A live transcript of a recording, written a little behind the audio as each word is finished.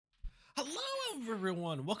Hello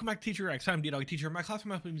everyone, welcome back to Teacher X. I'm Ddog, teacher. My class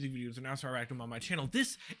of music videos are now started acting on my channel.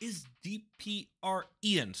 This is DPR.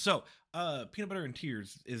 So, Peanut Butter and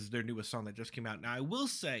Tears is their newest song that just came out. Now, I will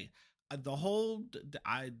say,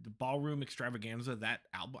 the Ballroom Extravaganza, that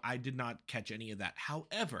album, I did not catch any of that.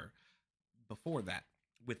 However, before that,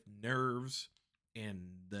 with Nerves and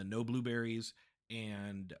the No Blueberries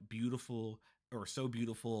and Beautiful or So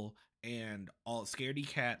Beautiful and all Scaredy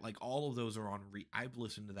Cat, like all of those are on I've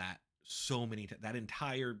listened to that so many times, that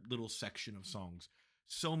entire little section of songs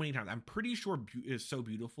so many times. I'm pretty sure is So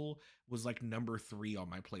Beautiful was like #3 on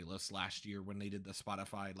my playlist last year when they did the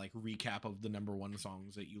Spotify like recap of the #1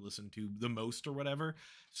 songs that you listen to the most or whatever.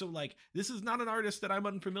 So like, this is not an artist that I'm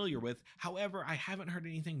unfamiliar with. However, I haven't heard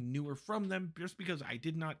anything newer from them just because I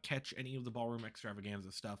did not catch any of the Ballroom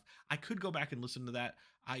Extravaganza stuff. I could go back and listen to that.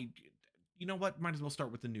 You know what? Might as well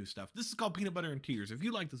start with the new stuff. This is called Peanut Butter and Tears. If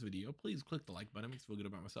you like this video, please click the like button. It makes me feel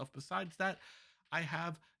good about myself. Besides that, I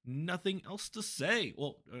have nothing else to say.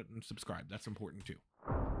 Well, subscribe. That's important too.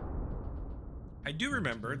 I do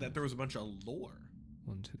remember that there was a bunch of lore.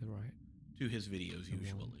 One to the right. To his videos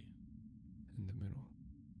usually. In the middle.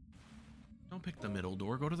 Don't pick the middle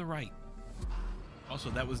door. Go to the right. Also,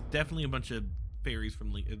 that was definitely a bunch of fairies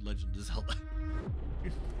from Legend of Zelda.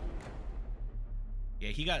 Yeah,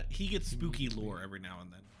 he gets spooky lore every now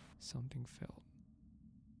and then. Something felt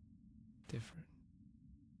different.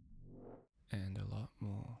 And a lot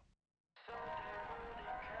more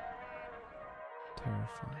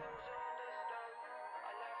terrifying.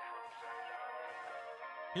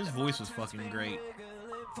 His voice was fucking great.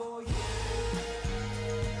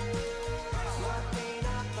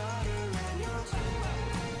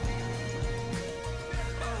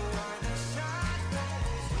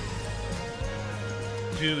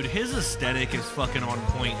 Dude, his aesthetic is fucking on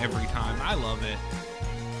point every time. I love it.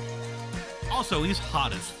 Also, he's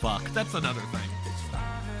hot as fuck. That's another thing.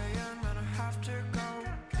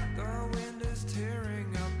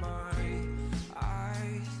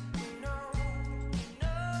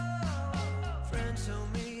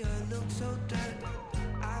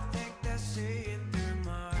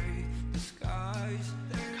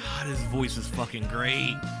 God, his voice is fucking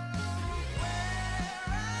great.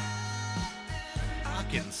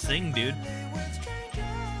 Fucking sing, dude.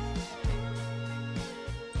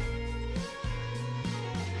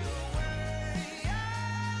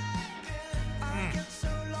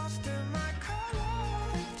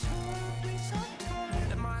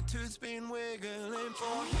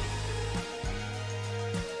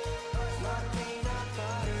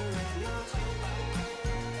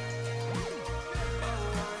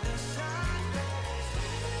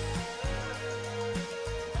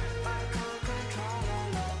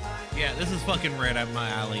 Yeah, this is fucking right up my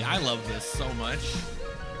alley. I love this so much.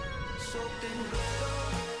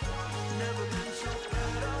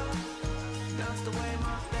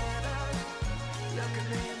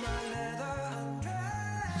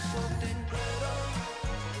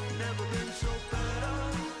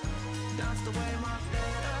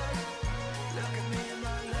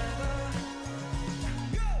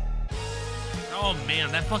 Oh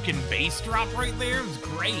man, that fucking bass drop right there is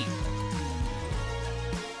great.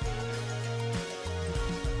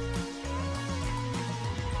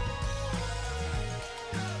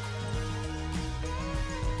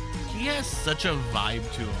 He has such a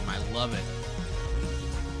vibe to him. I love it.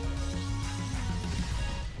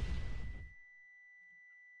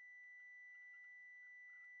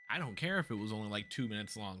 I don't care if it was only like 2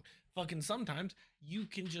 minutes long. Fucking sometimes you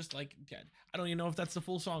can just like, I don't even know if that's the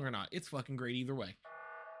full song or not. It's fucking great either way.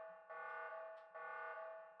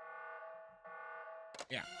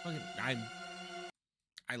 Yeah, fucking,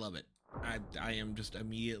 I love it. I am just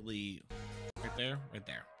immediately right there.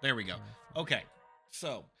 There we go. Okay,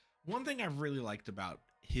 so one thing I've really liked about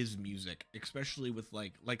his music, especially with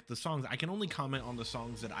like the songs, I can only comment on the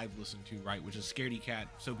songs that I've listened to, right, which is Scaredy Cat,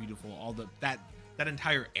 So Beautiful, all that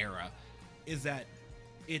entire era, is that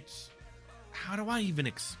it's, how do I even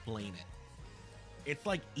explain it? It's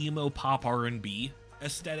like emo pop R&B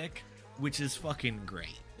aesthetic, which is fucking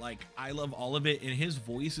great. Like, I love all of it, and his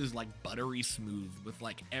voice is like buttery smooth with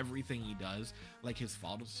like everything he does. Like, his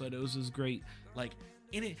falsettos is great. Like,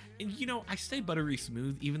 in it, and you know, I say buttery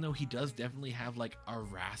smooth even though he does definitely have like a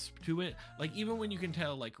rasp to it. Like, even when you can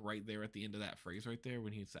tell, like right there at the end of that phrase right there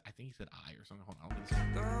when he said, I think he said I or something. Hold on,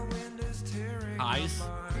 eyes.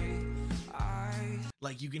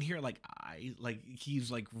 Like, you can hear like I, like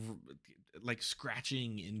he's like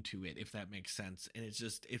scratching into it, if that makes sense. And it's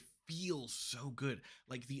just, it feels so good.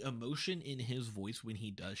 Like, the emotion in his voice when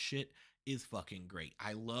he does shit is fucking great.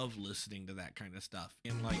 I love listening to that kind of stuff.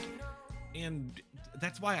 And like, And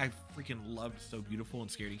that's why I freaking loved So Beautiful and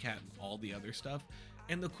Scaredy Cat and all the other stuff.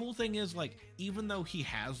 And the cool thing is, like, even though he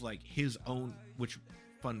has like his own, which,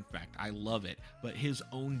 fun fact, I love it, but his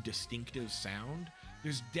own distinctive sound,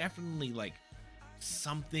 there's definitely like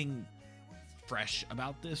something fresh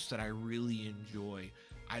about this that I really enjoy.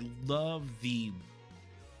 I love the,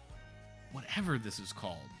 whatever this is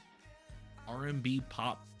called, R&B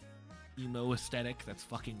pop emo aesthetic. That's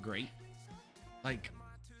fucking great. Like,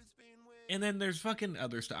 and then there's fucking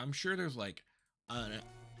other stuff. I'm sure there's like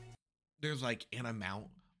an amount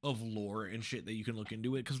of lore and shit that you can look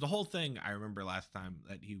into it, because the whole thing, I remember last time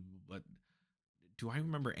that but do I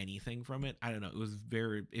remember anything from it? I don't know. It was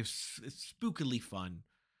it's spookily fun.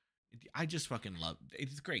 I just fucking love it.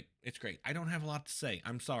 It's great. It's great. I don't have a lot to say.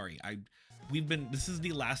 I'm sorry. This is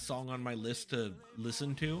the last song on my list to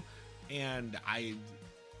listen to, and I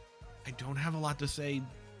don't have a lot to say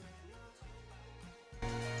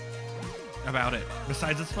about it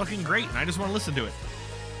besides it's fucking great and I just want to listen to it.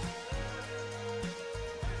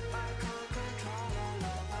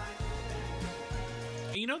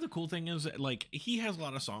 You know, the cool thing is, like, he has a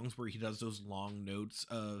lot of songs where he does those long notes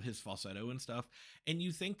of his falsetto and stuff, and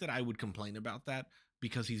you think that I would complain about that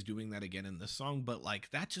because he's doing that again in this song, but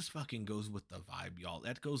like, that just fucking goes with the vibe, y'all.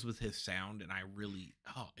 That goes with his sound, and I really,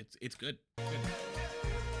 it's good.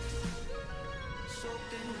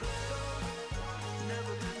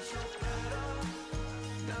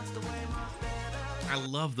 I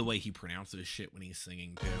love the way he pronounces shit when he's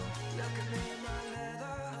singing too.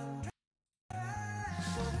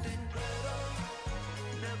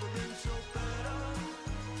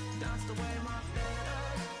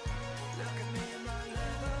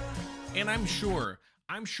 And I'm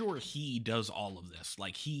sure he does all of this.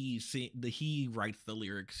 Like, he writes the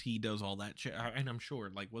lyrics, he does all that shit. And I'm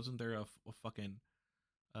sure, like, wasn't there a fucking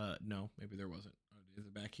no, maybe there wasn't. Is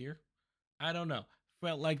it back here? I don't know.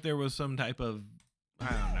 Felt like there was some type of, I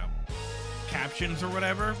don't know, captions or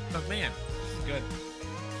whatever. But man, this is good.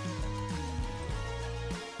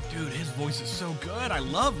 Dude, his voice is so good. I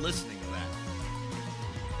love listening to that.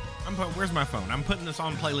 Where's my phone? I'm putting this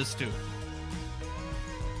on playlist too.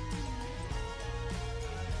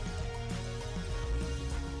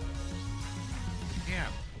 Yeah,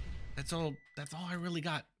 that's all I really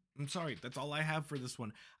got. I'm sorry, that's all I have for this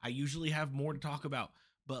one. I usually have more to talk about,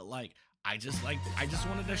 but like, I just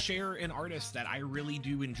wanted to share an artist that I really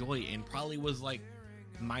do enjoy, and probably was like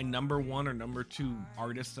my number 1 or number 2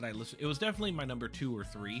 artist that I listened. It was definitely my number 2 or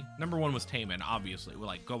 3. Number 1 was Taman, obviously. Well,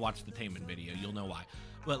 like, go watch the Taman video, you'll know why.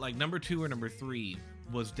 But like, number 2 or number 3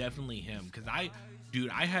 was definitely him, because I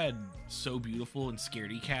had So Beautiful and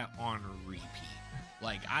Scaredy Cat on repeat.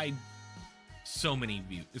 Like, so many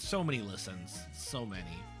views, so many listens, so many.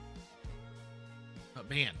 But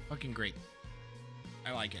man, fucking great.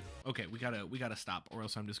 I like it. Okay, we gotta stop, or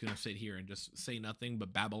else I'm just gonna sit here and just say nothing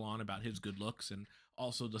but babble on about his good looks and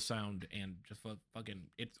also the sound, and just fucking,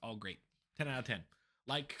 it's all great. 10 out of 10.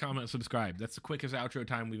 Like, comment, subscribe. That's the quickest outro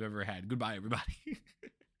time we've ever had. Goodbye, everybody.